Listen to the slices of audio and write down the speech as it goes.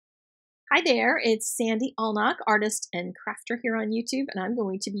Hi there, it's Sandy Allnock, artist and crafter here on YouTube, and I'm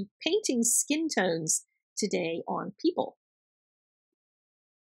going to be painting skin tones today on people.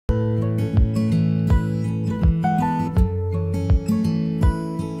 I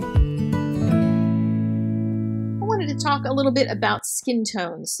wanted to talk a little bit about skin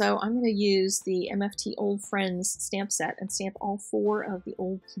tones, so I'm going to use the MFT Old Friends stamp set and stamp all 4 of the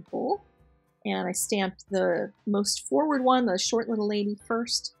old people. And I stamped the most forward one, the short little lady,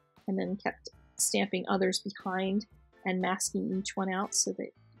 first, and then kept stamping others behind and masking each one out so that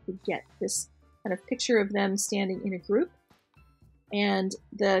you could get this kind of picture of them standing in a group. And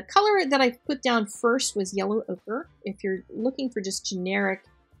the color that I put down first was yellow ochre. If you're looking for just generic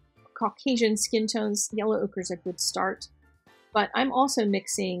Caucasian skin tones, yellow ochre is a good start. But I'm also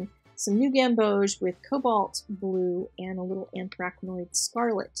mixing some new gamboge with cobalt blue and a little anthraquinoid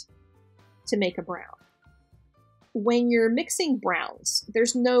scarlet to make a brown. When you're mixing browns,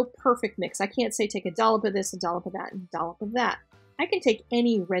 there's no perfect mix. I can't say take a dollop of this, a dollop of that, and a dollop of that. I can take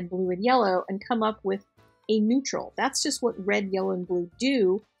any red, blue, and yellow and come up with a neutral. That's just what red, yellow, and blue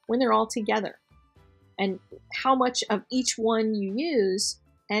do when they're all together. And how much of each one you use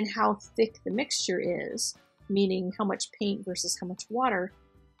and how thick the mixture is, meaning how much paint versus how much water,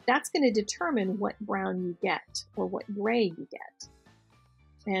 that's going to determine what brown you get or what gray you get.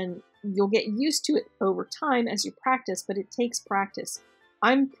 And you'll get used to it over time as you practice, but it takes practice.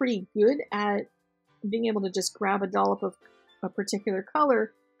 I'm pretty good at being able to just grab a dollop of a particular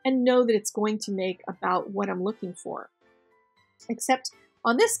color and know that it's going to make about what I'm looking for. Except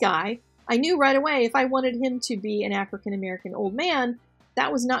on this guy, I knew right away if I wanted him to be an African-American old man,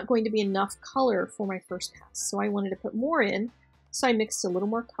 that was not going to be enough color for my first pass. So I wanted to put more in, so I mixed a little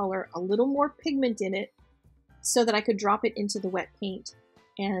more color, a little more pigment in it, so that I could drop it into the wet paint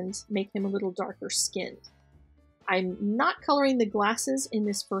and make him a little darker skinned. I'm not coloring the glasses in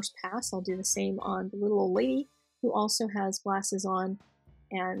this first pass. I'll do the same on the little old lady who also has glasses on,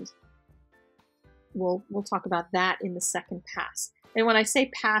 and we'll talk about that in the second pass. And when I say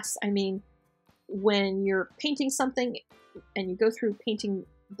pass, I mean when you're painting something and you go through painting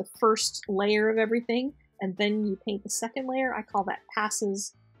the first layer of everything and then you paint the second layer, I call that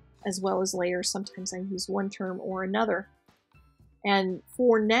passes as well as layers. Sometimes I use one term or another. And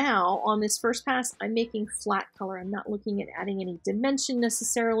for now, on this first pass, I'm making flat color. I'm not looking at adding any dimension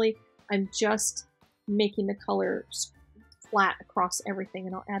necessarily. I'm just making the color flat across everything,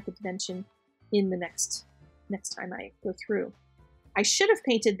 and I'll add the dimension in the next time I go through. I should have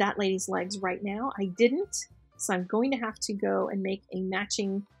painted that lady's legs right now. I didn't, so I'm going to have to go and make a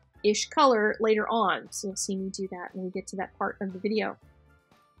matching-ish color later on. So you'll see me do that when we get to that part of the video.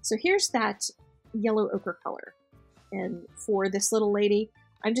 So here's that yellow ochre color. And for this little lady,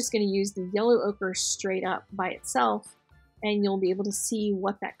 I'm just going to use the yellow ochre straight up by itself, and you'll be able to see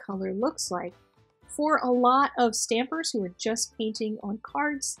what that color looks like. For a lot of stampers who are just painting on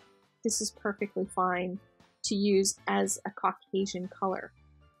cards, this is perfectly fine to use as a Caucasian color.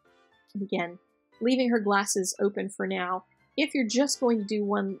 And again, leaving her glasses open for now. If you're just going to do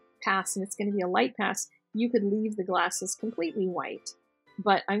one pass and it's going to be a light pass, you could leave the glasses completely white.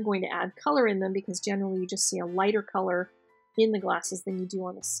 But I'm going to add color in them because generally you just see a lighter color in the glasses than you do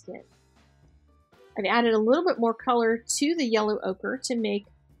on the skin. I've added a little bit more color to the yellow ochre to make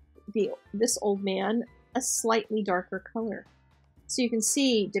this old man a slightly darker color. So you can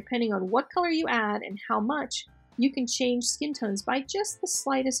see, depending on what color you add and how much, you can change skin tones by just the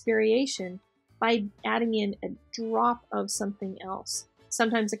slightest variation by adding in a drop of something else.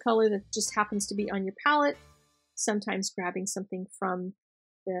 Sometimes a color that just happens to be on your palette, sometimes grabbing something from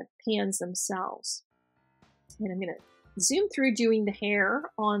the pans themselves. And I'm going to zoom through doing the hair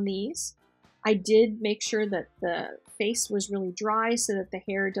on these. I did make sure that the face was really dry so that the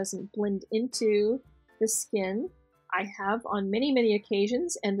hair doesn't blend into the skin. I have on many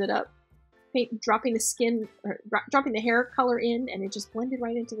occasions ended up dropping the hair color in, and it just blended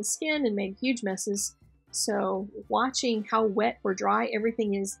right into the skin and made huge messes. So watching how wet or dry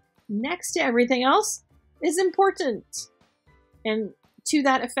everything is next to everything else is important. And to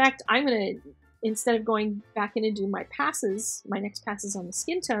that effect, I'm going to, instead of going back in and do my passes, my next passes on the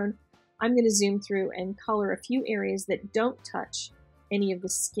skin tone, I'm going to zoom through and color a few areas that don't touch any of the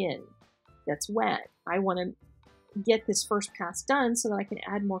skin that's wet. I want to get this first pass done so that I can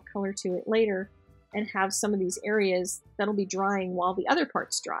add more color to it later and have some of these areas that'll be drying while the other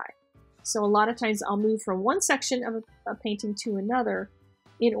parts dry. So a lot of times I'll move from one section of a painting to another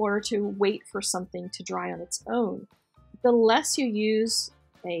in order to wait for something to dry on its own. The less you use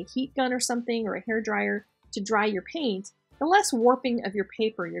a heat gun or something or a hair dryer to dry your paint, the less warping of your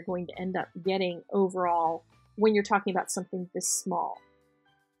paper you're going to end up getting overall when you're talking about something this small.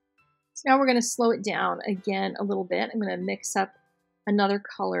 So now we're going to slow it down again a little bit. I'm going to mix up another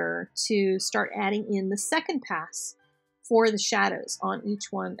color to start adding in the second pass for the shadows on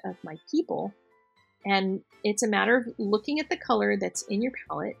each one of my people. And it's a matter of looking at the color that's in your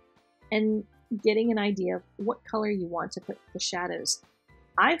palette and getting an idea of what color you want to put the shadows.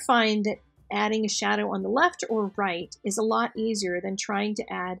 I find that adding a shadow on the left or right is a lot easier than trying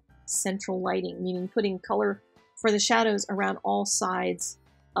to add central lighting, meaning putting color for the shadows around all sides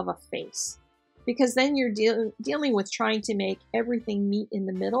of a face. Because then you're dealing with trying to make everything meet in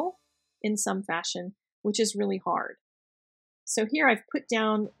the middle in some fashion, which is really hard. So here I've put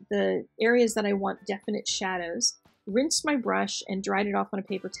down the areas that I want definite shadows, rinsed my brush and dried it off on a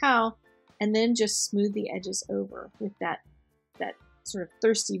paper towel, and then just smooth the edges over with that sort of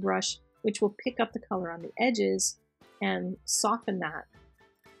thirsty brush, which will pick up the color on the edges and soften that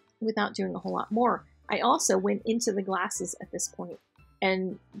without doing a whole lot more. I also went into the glasses at this point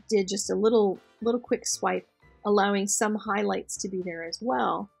and did just a little quick swipe, allowing some highlights to be there as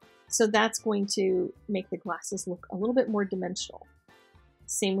well. So that's going to make the glasses look a little bit more dimensional.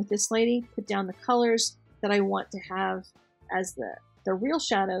 Same with this lady, put down the colors that I want to have as the real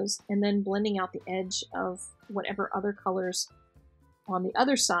shadows, and then blending out the edge of whatever other colors on the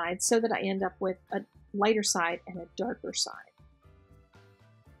other side so that I end up with a lighter side and a darker side.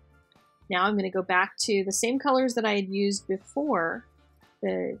 Now I'm going to go back to the same colors that I had used before,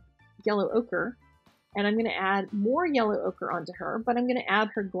 the yellow ochre, and I'm going to add more yellow ochre onto her, but I'm going to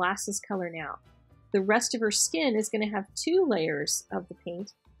add her glasses color now. The rest of her skin is going to have 2 layers of the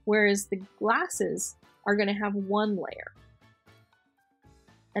paint, whereas the glasses are going to have 1 layer.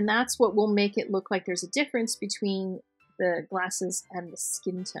 And that's what will make it look like there's a difference between the glasses and the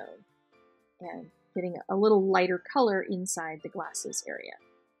skin tone, and getting a little lighter color inside the glasses area.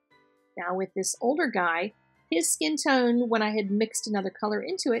 Now with this older guy, his skin tone, when I had mixed another color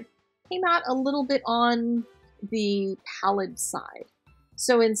into it, came out a little bit on the pallid side.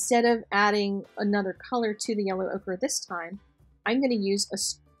 So instead of adding another color to the yellow ochre this time, I'm going to use a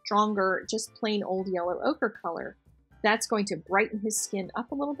stronger, just plain old yellow ochre color. That's going to brighten his skin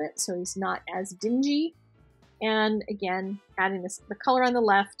up a little bit so he's not as dingy. And again, adding the color on the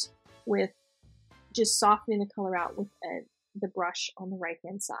left with just softening the color out with the brush on the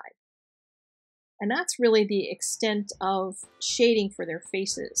right-hand side. And that's really the extent of shading for their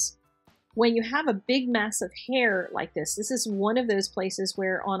faces. When you have a big mass of hair like this is one of those places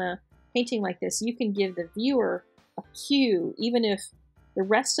where on a painting like this, you can give the viewer a cue, even if the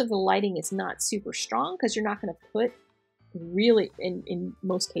rest of the lighting is not super strong, because you're not going to put really, in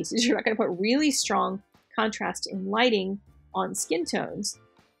most cases, you're not going to put really strong contrast in lighting on skin tones.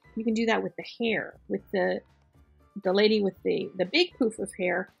 You can do that with the hair. With the lady with the big poof of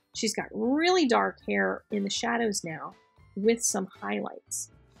hair, she's got really dark hair in the shadows now with some highlights.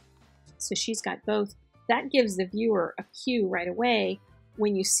 So she's got both. That gives the viewer a cue right away.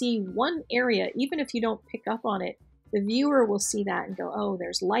 When you see one area, even if you don't pick up on it, the viewer will see that and go, oh,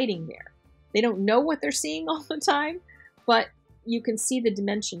 there's lighting there. They don't know what they're seeing all the time, but you can see the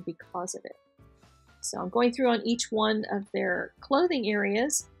dimension because of it. So I'm going through on each one of their clothing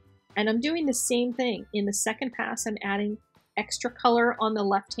areas, and I'm doing the same thing. In the second pass, I'm adding extra color on the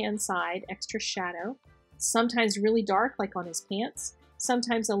left-hand side, extra shadow, sometimes really dark, like on his pants,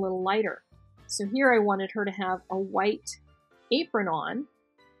 sometimes a little lighter. So here I wanted her to have a white apron on,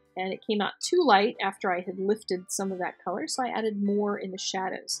 and it came out too light after I had lifted some of that color, so I added more in the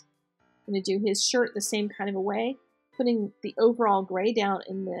shadows. I'm going to do his shirt the same kind of a way, putting the overall gray down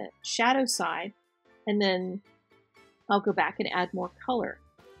in the shadow side, and then I'll go back and add more color.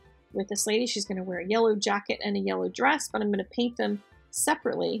 With this lady, she's going to wear a yellow jacket and a yellow dress, but I'm going to paint them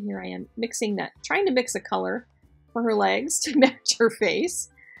separately. Here I am mixing that, trying to mix a color for her legs to match her face.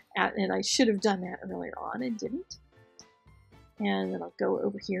 And I should have done that earlier on and didn't. And then I'll go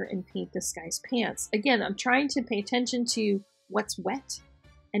over here and paint this guy's pants. Again, I'm trying to pay attention to what's wet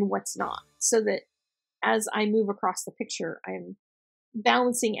and what's not, so that as I move across the picture, I'm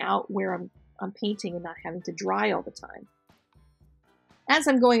balancing out where I'm painting and not having to dry all the time. As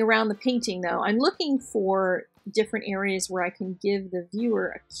I'm going around the painting, though, I'm looking for different areas where I can give the viewer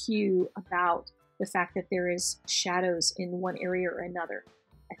a cue about the fact that there is shadows in one area or another.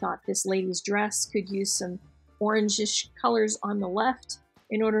 I thought this lady's dress could use some orangish colors on the left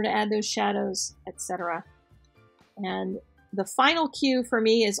in order to add those shadows, etc. And the final cue for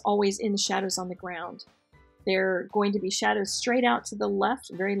me is always in the shadows on the ground. They're going to be shadows straight out to the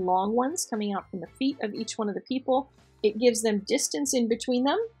left, very long ones coming out from the feet of each one of the people. It gives them distance in between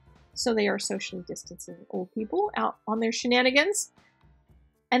them, so they are socially distancing old people out on their shenanigans.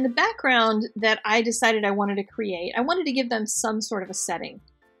 And the background that I decided I wanted to create, I wanted to give them some sort of a setting.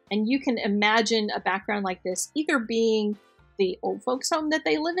 And you can imagine a background like this either being the old folks' home that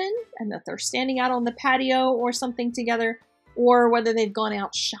they live in and that they're standing out on the patio or something together, or whether they've gone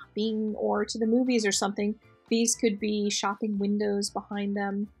out shopping or to the movies or something. These could be shopping windows behind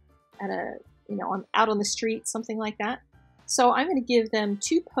them at a, out on the street, something like that. So I'm going to give them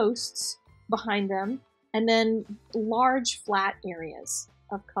 2 posts behind them and then large flat areas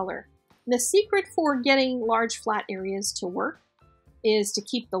of color. And the secret for getting large flat areas to work is to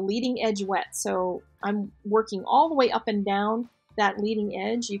keep the leading edge wet. So I'm working all the way up and down that leading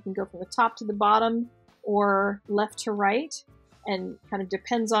edge. You can go from the top to the bottom or left to right, and kind of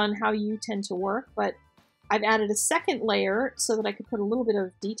depends on how you tend to work. But I've added a second layer so that I could put a little bit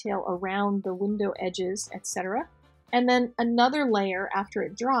of detail around the window edges, etc. And then another layer after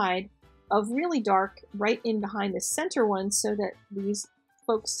it dried of really dark right in behind the center one so that these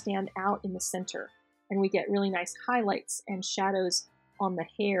folks stand out in the center. And we get really nice highlights and shadows on the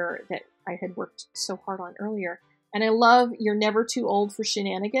hair that I had worked so hard on earlier. And I love "You're never too old for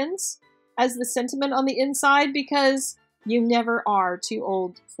shenanigans" as the sentiment on the inside, because you never are too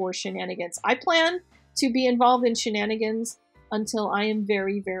old for shenanigans. I plan to be involved in shenanigans until I am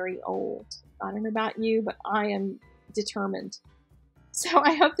very, very old. I don't know about you, but I am determined. So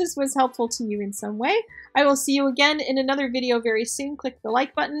I hope this was helpful to you in some way. I will see you again in another video very soon. Click the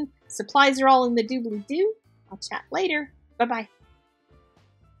like button. Supplies are all in the doobly-doo. I'll chat later. Bye-bye.